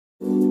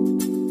Hello,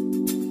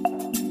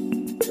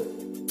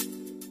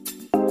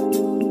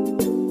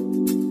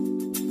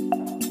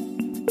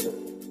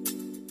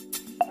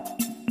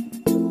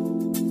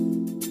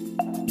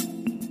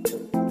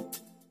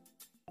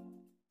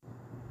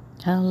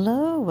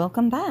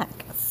 welcome back.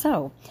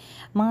 So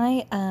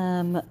my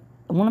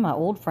one of my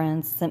old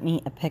friends sent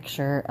me a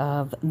picture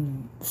of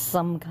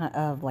some kind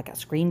of like a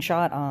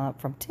screenshot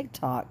from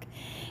TikTok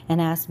and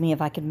asked me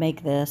if I could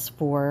make this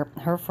for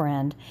her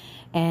friend,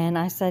 and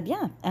I said,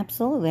 yeah,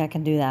 absolutely, I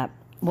can do that.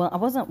 Well, I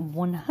wasn't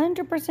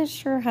 100%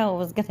 sure how I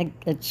was going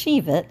to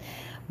achieve it,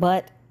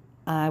 but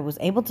I was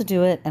able to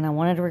do it, and I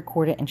wanted to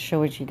record it and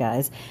show it to you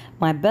guys.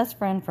 My best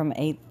friend from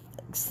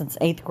since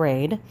 8th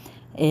grade,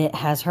 it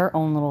has her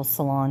own little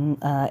salon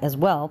as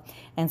well,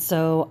 and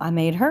so I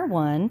made her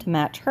one to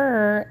match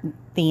her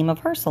theme of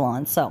her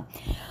salon. So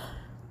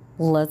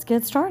let's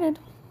get started.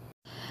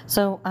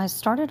 So I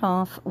started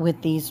off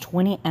with these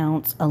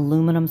 20-ounce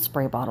aluminum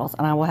spray bottles,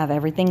 and I will have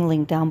everything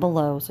linked down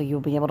below so you'll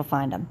be able to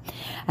find them.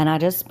 And I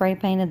just spray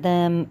painted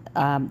them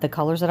the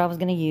colors that I was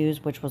going to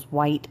use, which was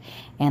white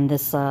and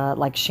this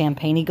like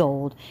champagne-y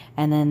gold.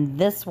 And then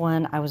this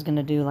one I was going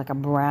to do like a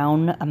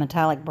brown, a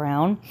metallic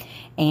brown,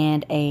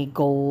 and a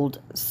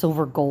gold,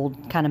 silver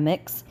gold kind of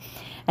mix.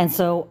 And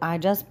so I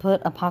just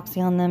put epoxy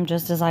on them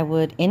just as I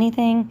would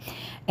anything,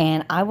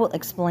 and I will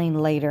explain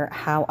later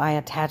how I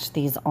attach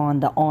these on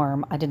the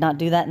arm. I did not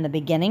do that in the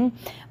beginning,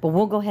 but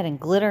we'll go ahead and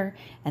glitter,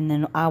 and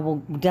then I will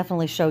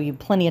definitely show you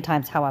plenty of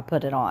times how I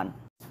put it on.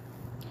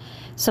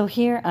 So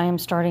here I am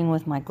starting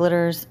with my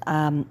glitters.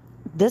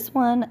 This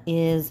one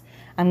is,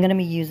 I'm going to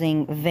be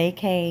using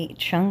Vacay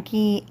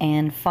Chunky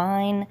and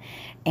Fin,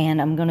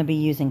 and I'm going to be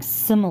using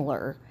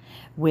Similar,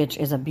 which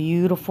is a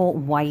beautiful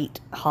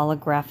white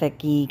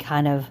holographic-y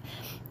kind of,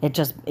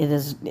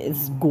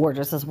 it's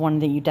gorgeous. It's one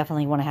that you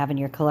definitely want to have in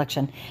your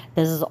collection.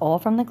 This is all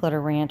from the Glitter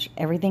Ranch.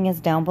 Everything is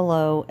down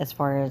below as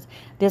far as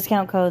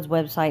discount codes,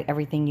 website,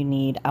 everything you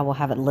need. I will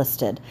have it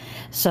listed.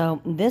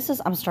 So this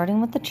is, I'm starting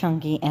with the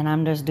Chunky, and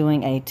I'm just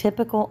doing a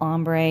typical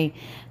ombre.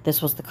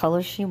 This was the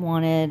color she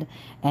wanted,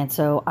 and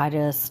so I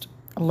just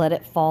let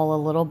it fall a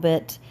little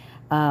bit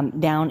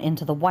down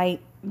into the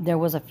white. There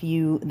was a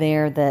few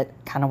there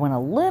that kind of went a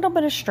little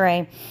bit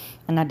astray,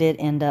 and I did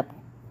end up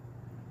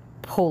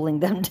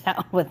pulling them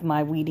down with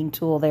my weeding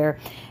tool there.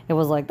 It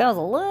was like, that was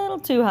a little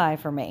too high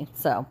for me.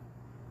 So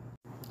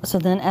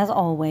then, as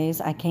always,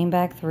 I came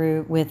back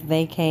through with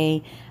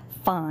Vacay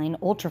Fine,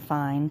 Ultra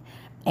Fine,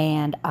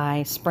 and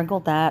I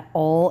sprinkled that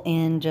all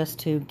in just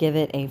to give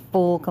it a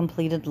full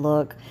completed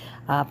look,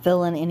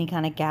 fill in any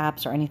kind of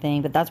gaps or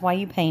anything. But that's why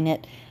you paint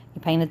it. You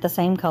paint it the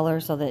same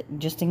color so that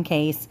just in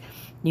case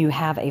you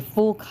have a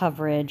full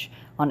coverage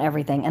on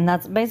everything. And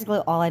that's basically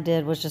all I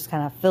did, was just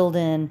kind of filled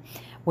in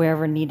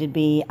wherever needed to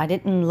be. I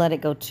didn't let it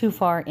go too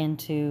far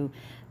into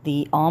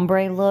the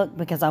ombre look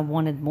because I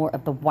wanted more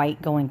of the white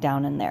going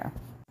down in there.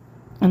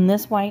 And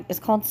this white is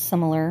called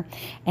Similar,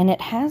 and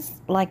it has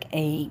like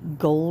a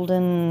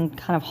golden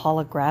kind of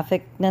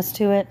holographicness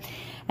to it.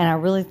 And I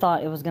really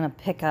thought it was going to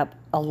pick up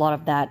a lot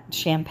of that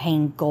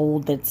champagne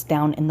gold that's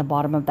down in the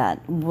bottom of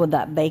that, with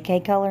that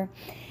Vacay color.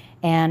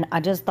 And I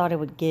just thought it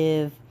would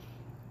give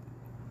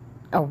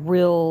a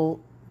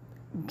real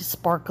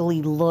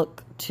sparkly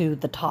look to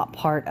the top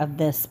part of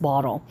this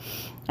bottle.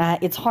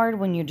 It's hard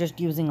when you're just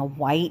using a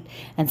white,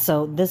 and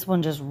so this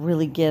one just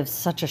really gives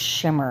such a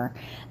shimmer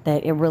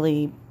that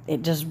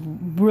it just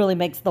really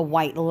makes the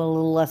white a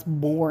little less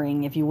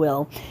boring, if you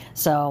will.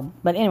 So,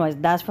 but anyways,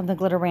 that's from the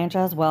Glitter Ranch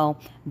as well.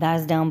 That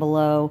is down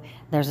below.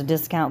 There's a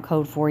discount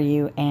code for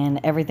you, and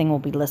everything will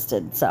be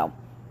listed. So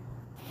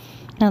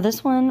now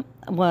this one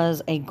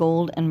was a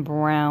gold and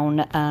brown.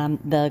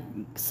 The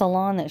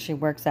salon that she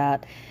works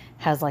at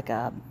has like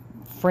a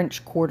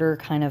French Quarter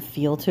kind of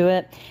feel to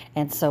it,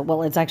 and so,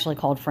 well, it's actually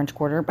called French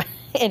Quarter, but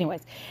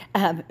anyways,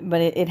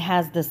 but it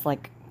has this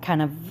like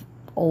kind of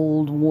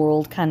old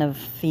world kind of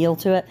feel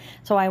to it.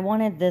 So I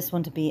wanted this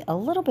one to be a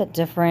little bit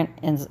different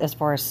as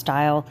far as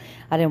style.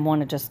 I didn't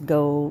want to just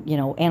go, you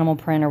know, animal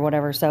print or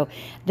whatever. So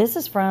this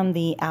is from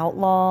the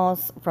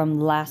Outlaws from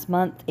last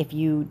month. If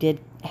you did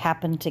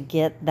happen to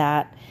get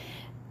that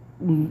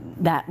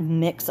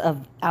mix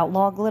of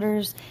Outlaw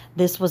Glitters,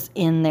 this was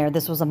in there.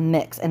 This was a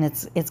mix, and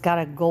it's got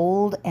a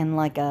gold and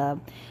like a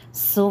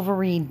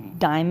silvery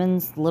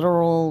diamonds,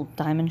 literal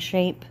diamond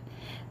shape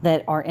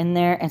that are in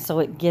there, and so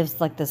it gives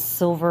like the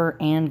silver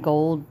and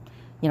gold,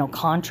 you know,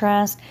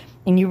 contrast.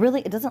 And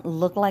it doesn't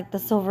look like the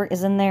silver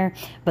is in there,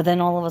 but then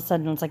all of a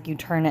sudden it's like you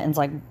turn it and it's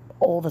like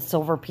all the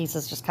silver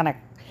pieces just kind of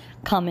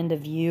come into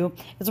view.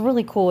 It's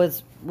really cool.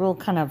 It's real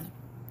kind of,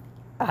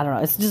 I don't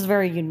know, it's just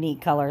very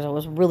unique colors. It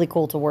was really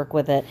cool to work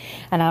with it,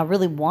 and I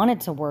really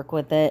wanted to work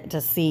with it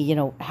to see, you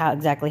know,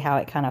 exactly how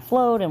it kind of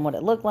flowed and what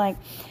it looked like.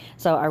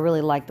 So I really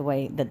like the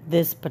way that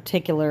this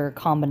particular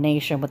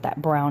combination with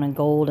that brown and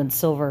gold and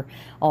silver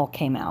all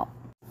came out.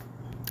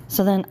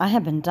 So then I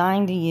have been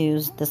dying to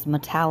use this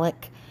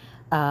metallic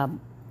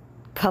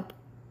Cup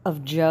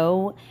of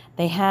Joe.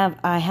 I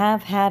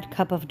have had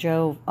Cup of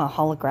Joe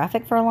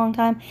holographic for a long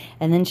time,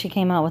 and then she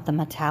came out with the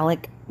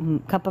metallic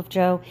Cup of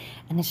Joe,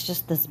 and it's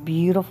just this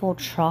beautiful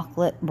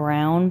chocolate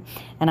brown,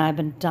 and I've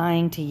been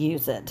dying to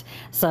use it.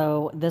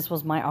 So this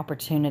was my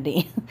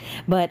opportunity.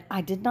 But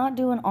I did not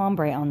do an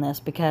ombre on this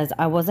because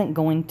I wasn't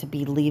going to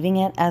be leaving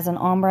it as an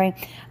ombre.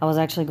 I was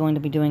actually going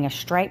to be doing a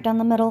stripe down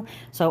the middle.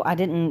 So I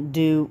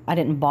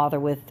didn't bother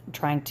with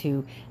trying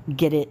to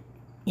get it,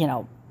 you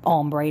know,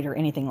 ombre or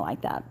anything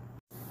like that.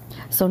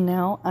 So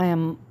now I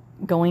am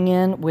going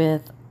in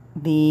with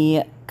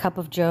the Cup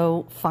of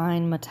Joe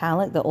Fine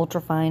Metallic, the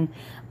Ultra Fine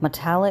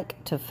Metallic,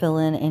 to fill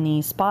in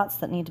any spots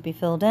that need to be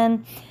filled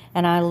in.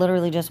 And I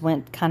literally just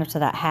went kind of to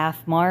that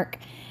half mark,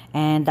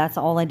 and that's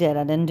all I did.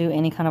 I didn't do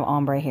any kind of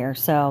ombre here.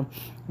 So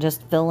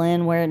just fill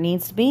in where it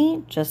needs to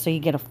be, just so you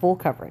get a full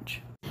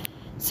coverage.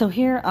 So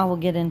here I will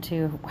get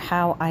into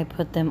how I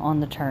put them on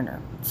the turner.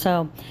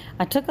 So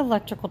I took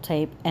electrical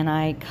tape and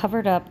I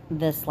covered up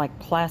this like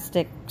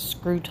plastic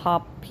screw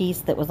top piece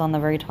that was on the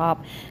very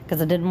top,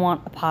 because I didn't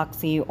want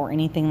epoxy or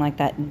anything like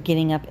that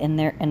getting up in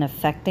there and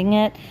affecting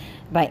it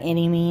by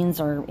any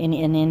means or in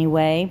any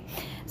way.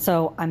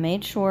 So I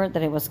made sure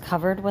that it was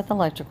covered with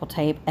electrical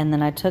tape, and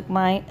then I took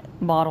my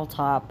bottle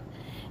top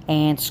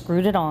and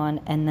screwed it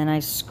on, and then I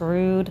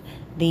screwed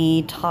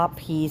the top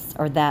piece,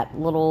 or that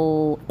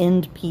little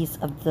end piece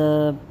of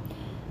the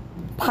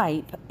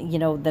pipe, you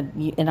know,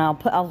 and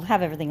I'll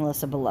have everything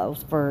listed below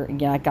for, you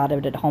know, I got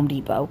it at Home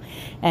Depot.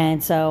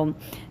 And so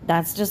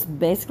that's just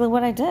basically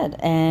what I did.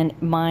 And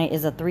mine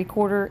is a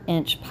 3/4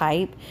 inch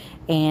pipe,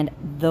 and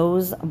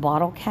those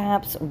bottle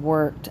caps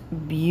worked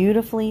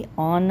beautifully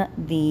on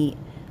the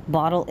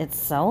bottle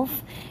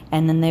itself,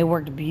 and then they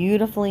worked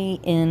beautifully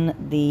in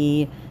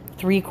the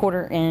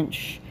 3/4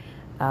 inch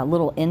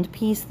little end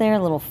piece there,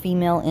 little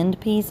female end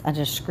piece. I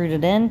just screwed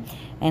it in,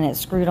 and it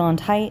screwed on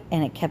tight,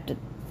 and it kept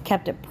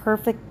it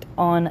perfect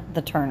on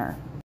the turner.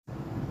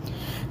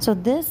 So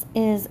this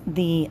is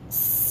the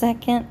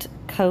second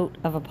coat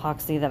of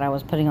epoxy that I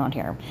was putting on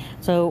here.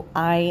 So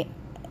I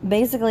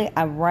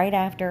right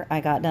after I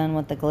got done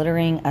with the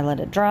glittering, I let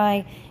it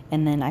dry,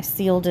 and then I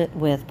sealed it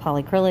with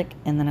polyacrylic,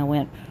 and then I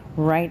went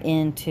right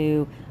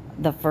into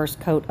the first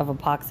coat of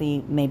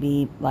epoxy,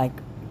 maybe like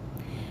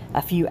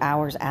a few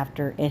hours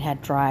after it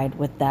had dried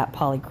with that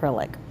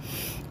polyacrylic.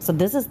 So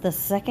this is the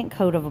second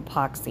coat of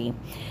epoxy.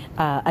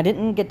 I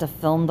didn't get to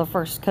film the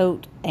first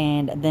coat,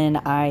 and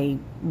then I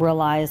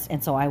realized,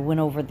 and so I went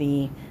over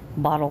the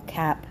bottle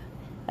cap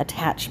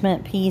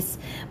attachment piece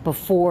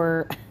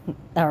before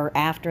or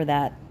after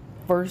that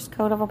first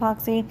coat of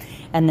epoxy,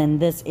 and then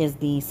this is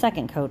the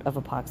second coat of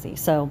epoxy.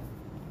 So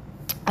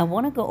I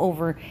want to go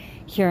over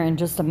here in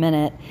just a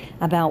minute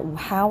about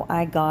how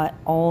I got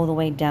all the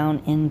way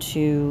down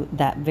into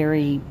that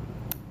very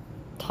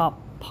top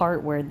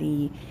part where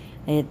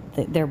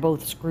they're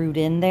both screwed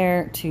in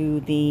there to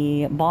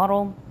the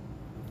bottle.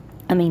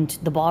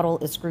 The bottle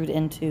is screwed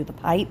into the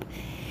pipe.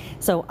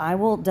 So I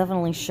will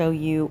definitely show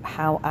you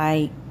how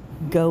I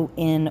go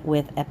in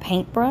with a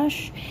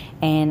paintbrush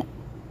and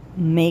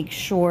make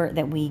sure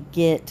that we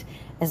get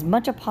as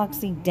much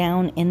epoxy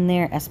down in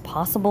there as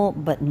possible,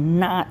 but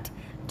not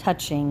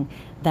touching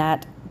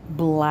that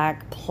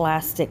black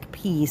plastic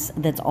piece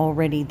that's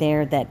already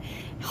there that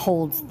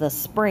holds the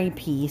spray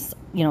piece,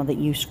 you know, that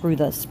you screw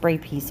the spray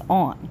piece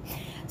on.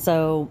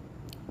 So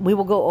we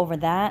will go over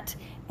that,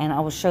 and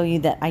I will show you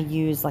that I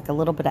use like a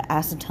little bit of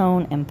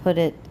acetone and put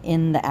it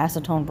in the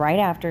acetone right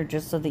after,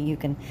 just so that you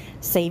can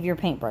save your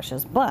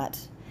paintbrushes. But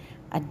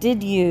I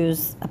did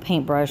use a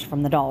paintbrush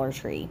from the Dollar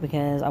Tree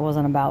because I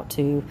wasn't about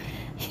to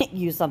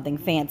use something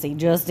fancy,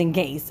 just in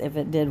case if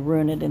it did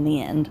ruin it in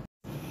the end.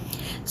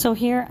 So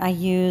here I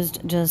used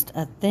just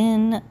a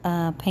thin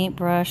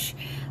paintbrush,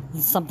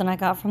 something I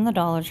got from the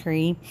Dollar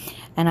Tree,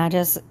 and I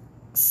just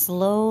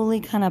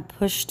slowly kind of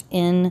pushed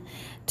in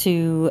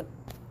to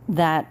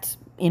that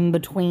in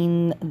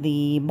between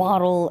the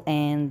bottle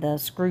and the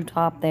screw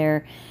top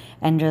there,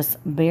 and just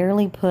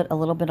barely put a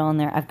little bit on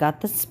there. I've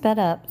got this sped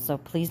up, so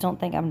please don't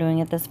think I'm doing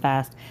it this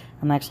fast.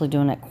 I'm actually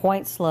doing it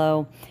quite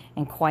slow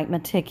and quite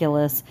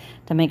meticulous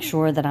to make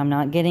sure that I'm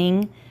not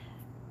getting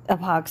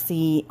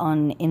epoxy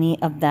on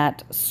any of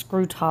that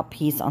screw top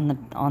piece on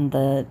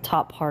the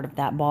top part of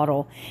that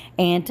bottle,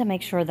 and to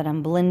make sure that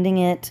I'm blending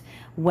it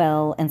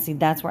well. And see,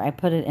 that's where I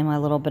put it in my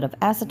little bit of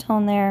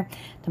acetone there,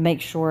 to make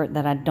sure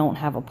that I don't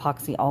have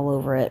epoxy all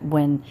over it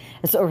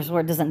so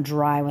it doesn't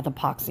dry with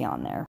epoxy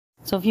on there.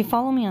 So if you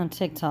follow me on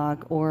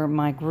TikTok or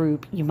my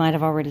group, you might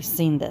have already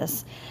seen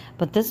this,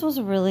 but this was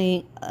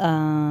really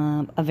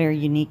a very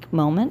unique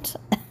moment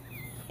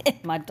in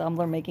my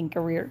tumbler making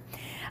career.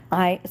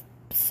 I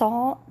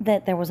saw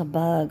that there was a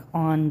bug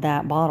on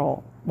that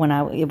bottle when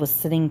it was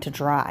sitting to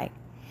dry,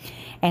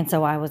 and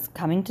so I was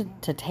coming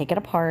to take it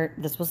apart.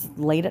 This was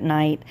late at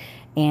night,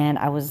 and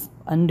I was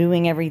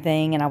undoing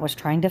everything, and I was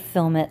trying to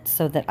film it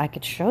so that I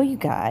could show you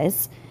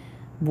guys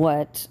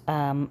what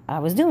I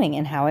was doing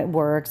and how it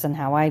works, and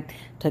how I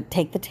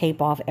take the tape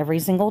off every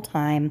single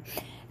time.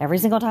 Every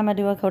single time I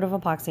do a coat of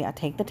epoxy, I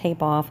take the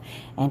tape off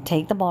and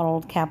take the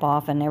bottle cap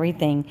off and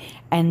everything,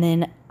 and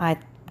then I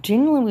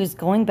genuinely was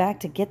going back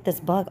to get this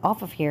bug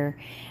off of here,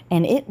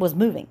 and it was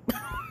moving.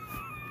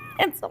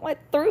 And so I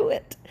threw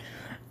it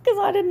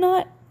because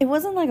it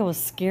wasn't like I was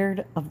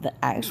scared of the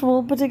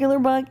actual particular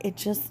bug.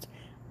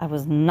 I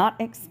was not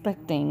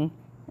expecting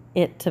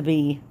it to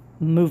be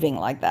moving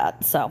like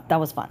that. So that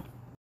was fun.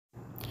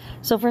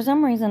 So for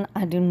some reason,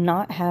 I do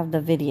not have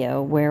the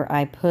video where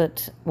I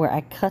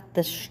cut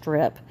this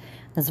strip,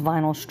 this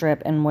vinyl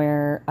strip, and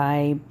where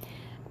I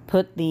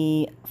put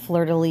the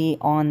fleur-de-lis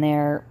on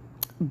there.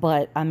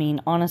 But I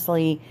mean,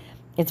 honestly,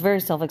 it's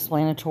very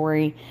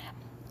self-explanatory.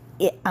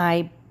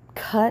 I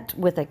cut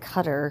with a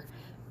cutter,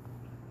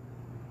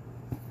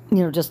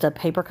 just a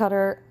paper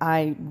cutter.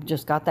 I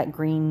just got that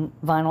green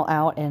vinyl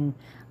out, and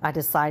I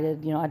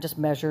decided, I just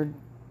measured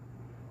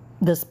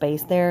the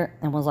space there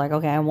and was like,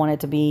 okay, I want it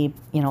to be,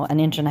 1.5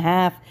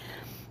 inches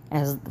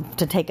as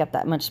to take up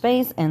that much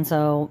space. And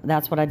so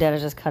that's what I did. I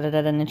just cut it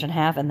at 1.5 inches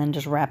and then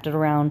just wrapped it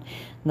around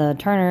the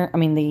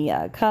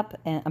cup.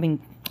 And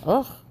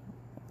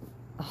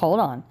hold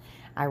on.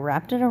 I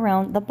wrapped it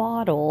around the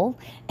bottle,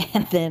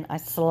 and then I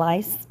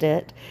sliced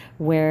it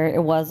where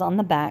it was on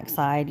the back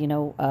side,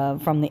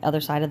 from the other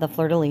side of the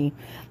fleur-de-lis.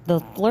 The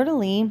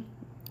fleur-de-lis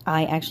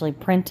I actually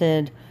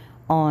printed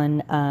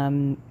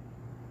on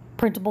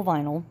printable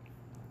vinyl,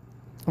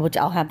 which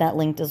I'll have that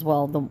linked as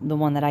well, the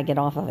one that I get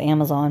off of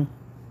Amazon.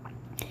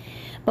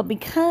 But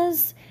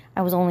because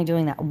I was only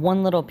doing that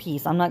one little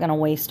piece, I'm not going to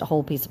waste a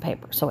whole piece of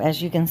paper. So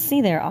as you can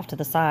see there off to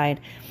the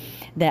side,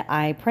 that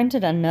I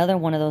printed another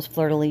one of those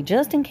fleur-de-lis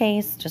just in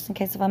case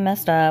if I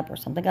messed up or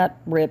something got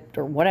ripped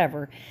or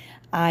whatever.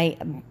 I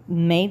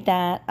made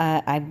that,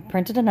 I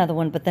printed another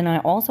one, but then I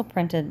also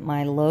printed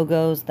my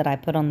logos that I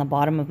put on the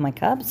bottom of my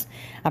cups.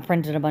 I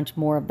printed a bunch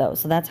more of those.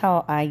 So that's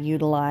how I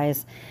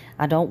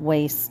don't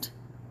waste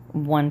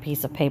one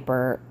piece of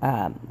paper,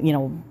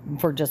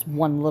 for just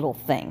one little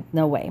thing.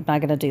 No way, I'm not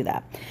going to do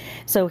that.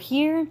 So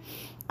here,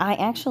 I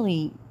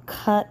actually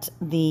cut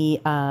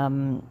the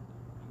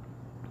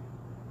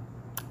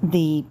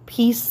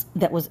piece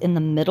that was in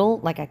the middle.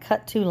 Like, I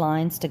cut 2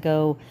 lines to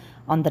go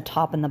on the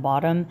top and the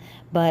bottom,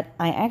 but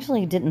I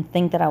actually didn't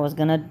think that I was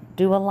going to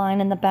do a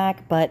line in the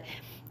back, but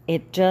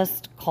it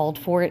just called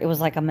for it. It was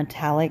like a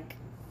metallic,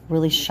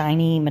 really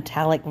shiny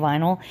metallic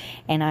vinyl,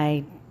 and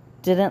I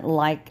didn't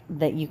like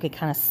that you could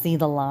kind of see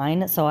the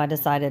line, so I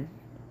decided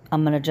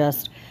I'm going to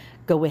just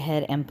go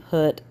ahead and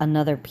put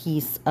another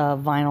piece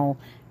of vinyl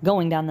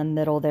going down the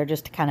middle there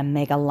just to kind of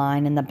make a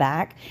line in the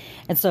back.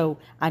 And so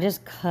I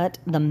just cut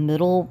the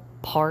middle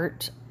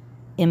part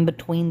in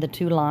between the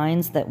 2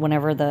 lines, that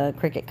whenever the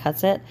Cricut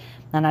cuts it,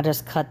 and I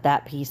just cut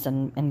that piece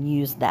and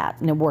used that,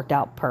 and it worked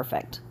out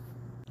perfect.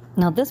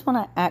 Now this one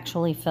I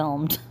actually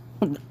filmed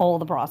all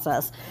the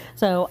process.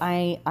 So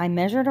I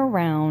measured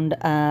around,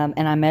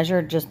 and I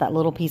measured just that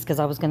little piece because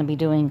I was going to be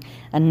doing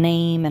a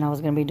name and I was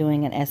going to be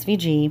doing an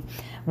SVG,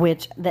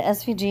 which the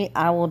SVG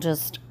I will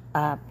just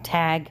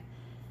tag.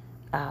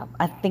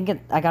 I think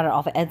I got it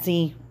off of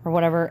Etsy or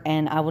whatever,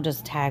 and I will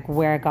just tag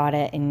where I got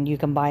it, and you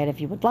can buy it if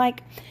you would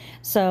like.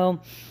 So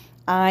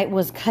I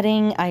was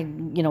cutting,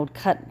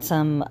 cut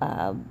some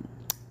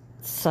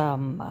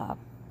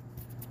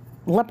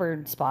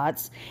leopard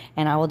spots,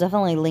 and I will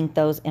definitely link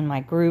those in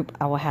my group.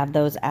 I will have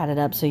those added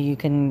up so you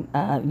can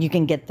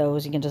get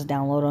those. You can just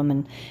download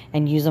them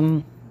and use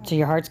them to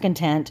your heart's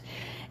content.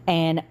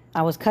 And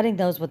I was cutting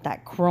those with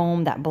that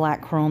chrome, that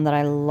black chrome that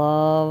I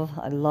love.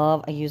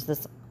 I use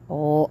this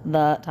all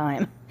the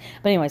time.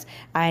 But anyways,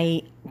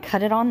 I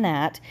cut it on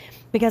that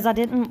because I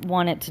didn't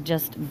want it to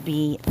just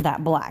be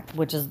that black,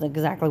 which is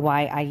exactly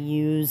why I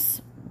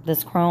use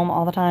this chrome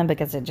all the time,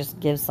 because it just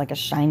gives like a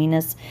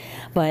shininess.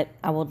 But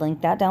I will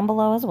link that down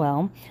below as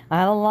well. I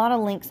have a lot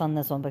of links on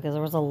this one because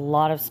there was a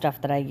lot of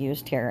stuff that I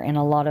used here, and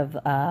a lot of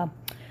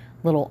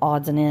little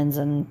odds and ends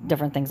and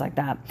different things like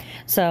that.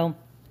 So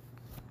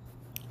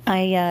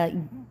I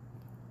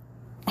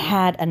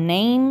had a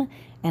name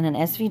and an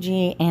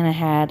SVG, and I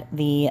had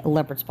the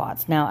leopard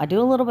spots. Now I do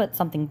a little bit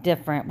something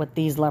different with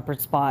these leopard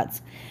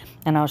spots,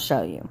 and I'll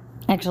show you.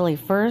 Actually,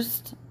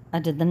 first I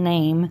did the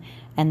name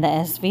and the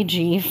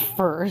SVG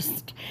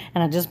first,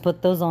 and I just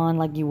put those on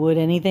like you would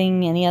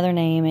any other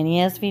name, any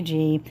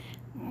SVG,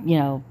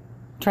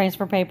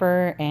 transfer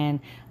paper, and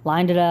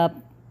lined it up,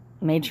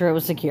 made sure it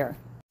was secure.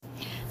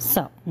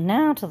 So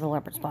now to the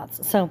leopard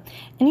spots. So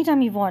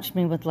anytime you've watched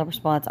me with leopard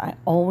spots, I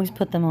always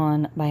put them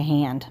on by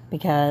hand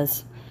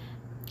because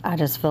I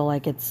just feel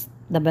like it's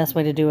the best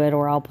way to do it,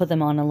 or I'll put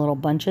them on in little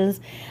bunches.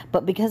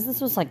 But because this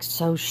was like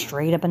so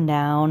straight up and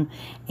down,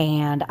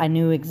 and I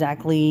knew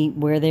exactly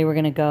where they were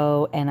going to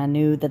go, and I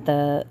knew that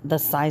the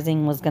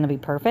sizing was going to be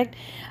perfect,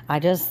 I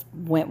just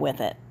went with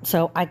it.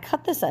 So I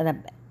cut this at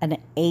an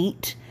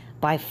 8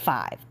 by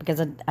 5 because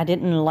I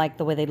didn't like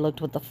the way they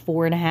looked with the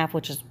 4.5,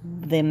 which is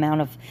the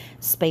amount of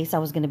space I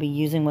was going to be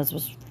using was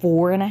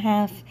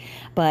 4.5.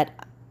 But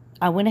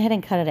I went ahead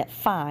and cut it at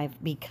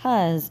 5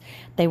 because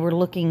they were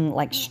looking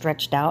like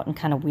stretched out and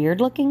kind of weird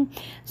looking.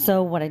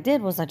 So what I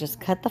did was I just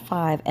cut the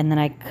 5, and then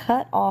I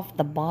cut off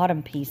the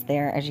bottom piece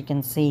there. As you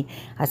can see,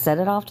 I set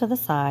it off to the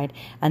side,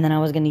 and then I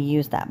was going to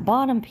use that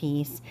bottom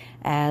piece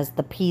as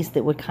the piece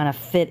that would kind of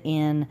fit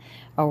in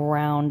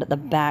around the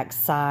back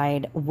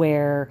side,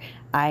 where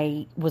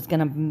I was going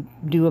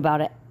to do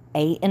about an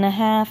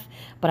 8.5,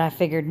 but I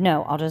figured,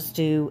 no, I'll just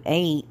do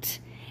 8,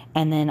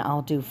 and then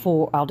I'll do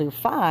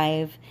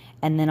 5,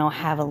 and then I'll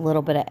have a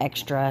little bit of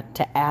extra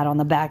to add on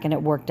the back, and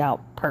it worked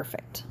out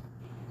perfect.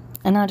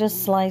 And I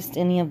just sliced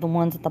any of the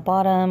ones at the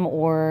bottom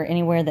or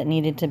anywhere that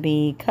needed to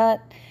be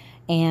cut,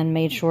 and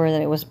made sure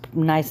that it was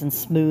nice and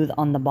smooth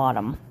on the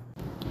bottom.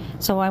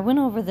 So I went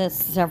over this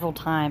several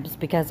times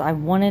because I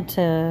wanted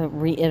to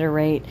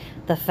reiterate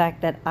the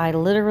fact that I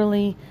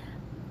literally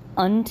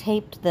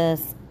untaped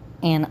this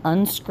and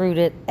unscrewed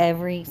it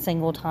every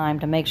single time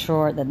to make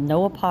sure that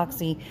no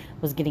epoxy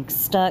was getting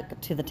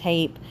stuck to the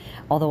tape,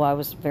 although I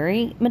was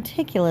very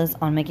meticulous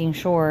on making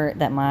sure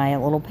that my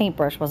little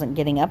paintbrush wasn't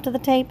getting up to the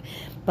tape.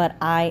 But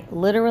I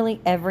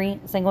literally every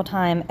single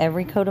time,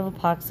 every coat of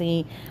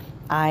epoxy,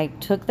 I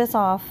took it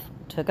off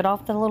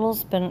the little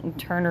spin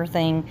turner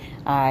thing,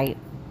 I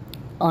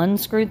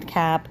unscrewed the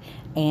cap,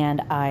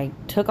 and I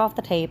took off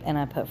the tape and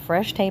I put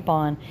fresh tape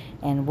on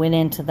and went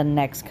into the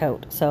next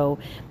coat. So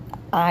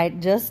I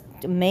just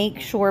make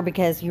sure,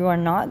 because you are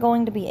not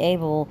going to be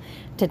able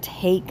to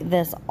take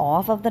this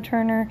off of the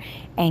turner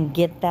and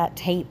get that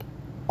tape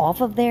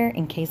off of there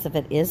in case if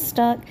it is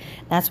stuck.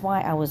 That's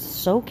why I was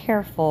so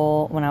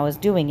careful when I was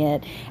doing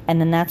it, and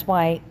then that's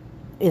why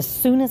as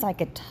soon as I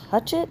could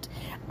touch it,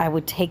 I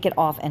would take it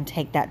off and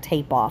take that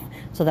tape off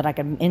so that I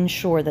could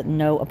ensure that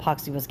no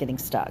epoxy was getting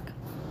stuck.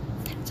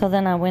 So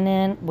then I went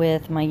in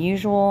with my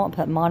usual, I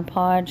put Mod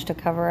Podge to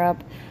cover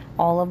up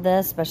all of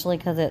this, especially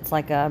because it's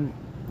like a,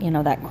 you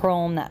know, that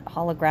chrome, that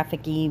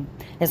holographic-y,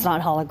 it's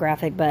not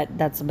holographic, but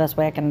that's the best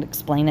way I can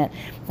explain it.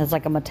 It's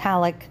like a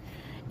metallic,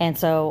 and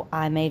so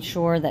I made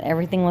sure that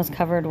everything was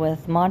covered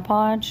with Mod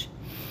Podge,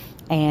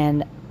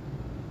 and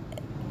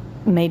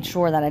made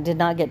sure that I did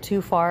not get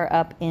too far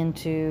up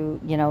into,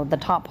 you know, the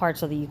top part,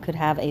 so that you could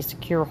have a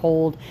secure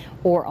hold,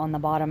 or on the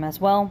bottom as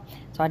well.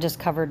 So I just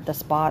covered the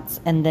spots,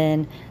 and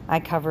then I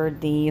covered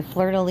the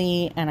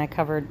fleur-de-lis, and I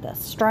covered the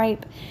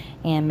stripe,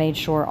 and made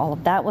sure all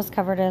of that was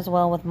covered as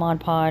well with Mod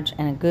Podge,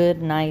 and a good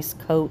nice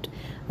coat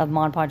of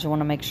Mod Podge. You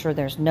want to make sure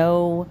there's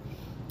no,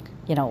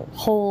 you know,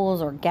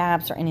 holes or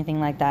gaps or anything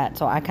like that.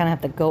 So I kind of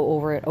have to go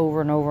over it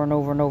over and over and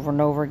over and over and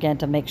over again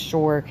to make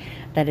sure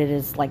that it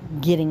is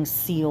like getting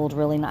sealed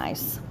really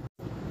nice.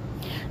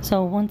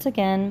 So once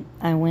again,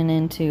 I went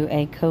into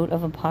a coat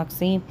of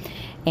epoxy,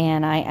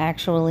 and I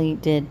actually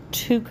did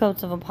 2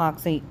 coats of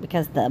epoxy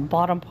because the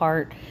bottom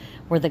part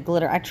where the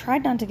glitter, I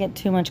tried not to get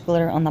too much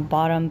glitter on the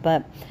bottom,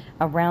 but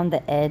around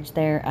the edge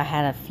there I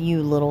had a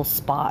few little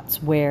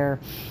spots where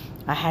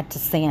I had to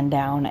sand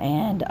down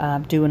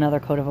and do another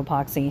coat of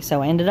epoxy.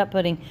 So I ended up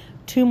putting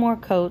 2 more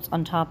coats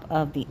on top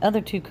of the other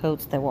 2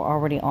 coats that were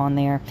already on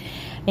there.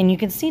 And you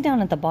can see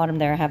down at the bottom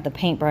there I have the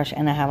paintbrush,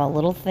 and I have a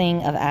little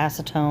thing of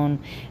acetone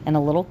and a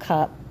little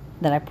cup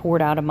that I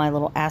poured out of my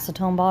little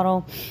acetone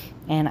bottle,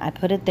 and I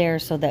put it there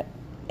so that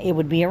it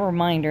would be a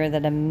reminder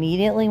that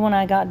immediately when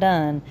I got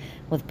done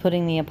with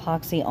putting the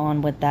epoxy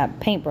on with that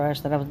paintbrush,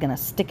 that I was going to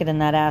stick it in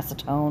that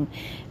acetone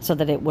so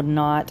that it would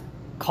not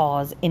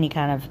cause any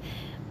kind of,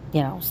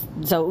 you know,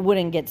 so it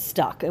wouldn't get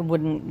stuck. It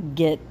wouldn't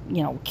get,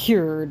 you know,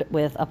 cured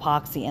with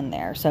epoxy in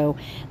there. So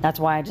that's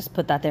why I just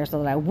put that there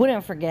so that I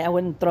wouldn't forget. I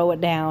wouldn't throw it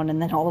down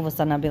and then all of a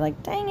sudden I'd be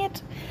like, dang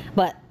it.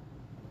 But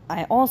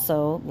I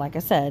also, like I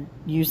said,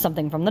 used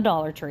something from the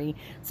Dollar Tree.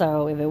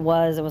 So if it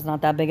was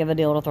not that big of a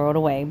deal to throw it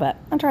away. But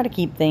I try to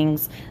keep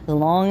things as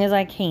long as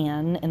I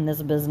can in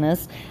this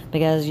business,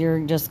 because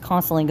you're just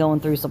constantly going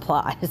through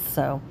supplies.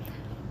 So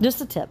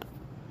just a tip.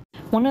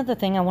 One other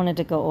thing I wanted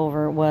to go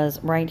over was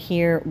right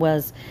here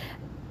was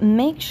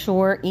make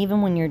sure,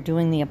 even when you're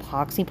doing the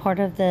epoxy part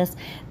of this,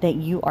 that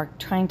you are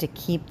trying to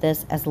keep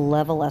this as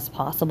level as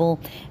possible.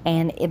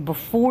 And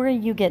before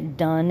you get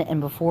done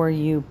and before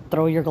you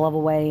throw your glove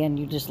away and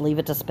you just leave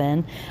it to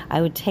spin,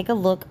 I would take a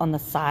look on the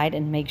side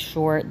and make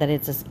sure that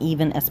it's as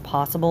even as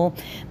possible,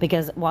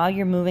 because while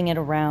you're moving it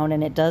around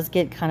and it does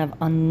get kind of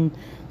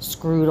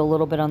unscrewed a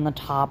little bit on the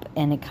top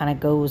and it kind of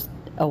goes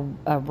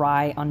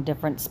awry on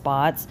different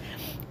spots,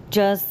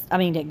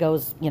 it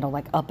goes, you know,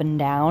 like up and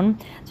down.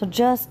 So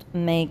just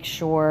make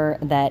sure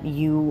that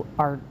you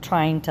are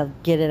trying to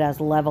get it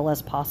as level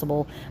as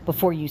possible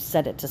before you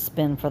set it to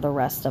spin for the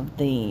rest of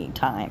the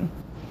time.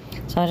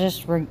 So I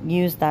just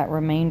used that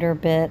remainder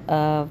bit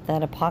of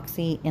that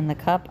epoxy in the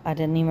cup. I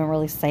didn't even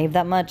really save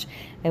that much.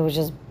 It was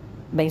just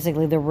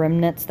basically the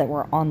remnants that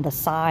were on the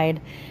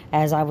side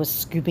as I was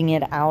scooping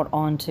it out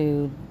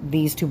onto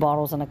these 2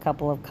 bottles and a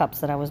couple of cups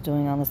that I was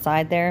doing on the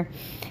side there.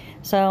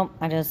 So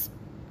I just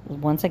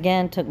once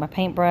again took my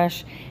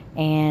paintbrush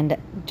and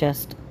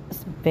just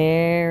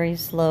very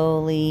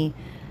slowly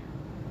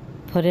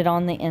put it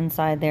on the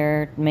inside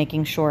there,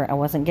 making sure I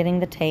wasn't getting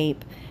the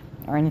tape,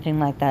 or anything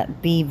like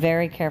that. Be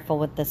very careful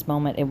with this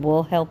moment. It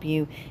will help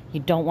you. You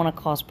don't want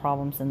to cause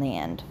problems in the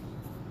end.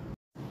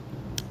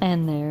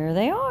 And there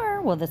they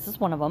are. Well, this is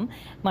one of them.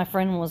 My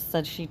friend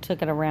said she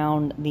took it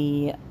around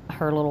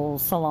her little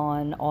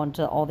salon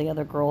onto all the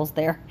other girls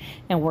there,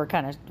 and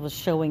was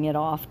showing it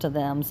off to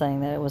them,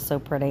 saying that it was so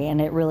pretty. And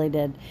it really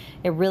did.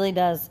 It really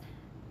does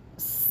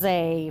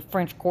say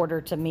French Quarter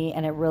to me,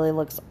 and it really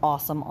looks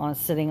awesome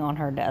sitting on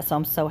her desk. So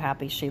I'm so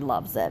happy she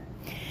loves it.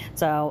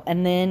 So,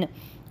 and then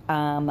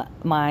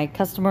my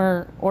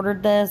customer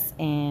ordered this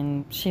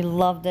and she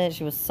loved it.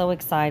 She was so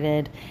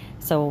excited.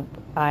 So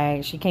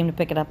she came to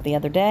pick it up the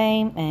other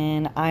day,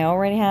 and I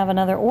already have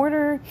another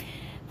order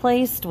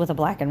placed with a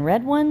black and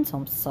red one. So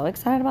I'm so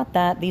excited about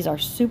that. These are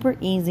super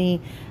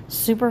easy,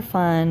 super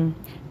fun.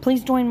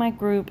 Please join my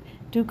group,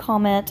 do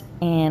comment,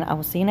 and I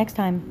will see you next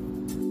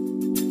time.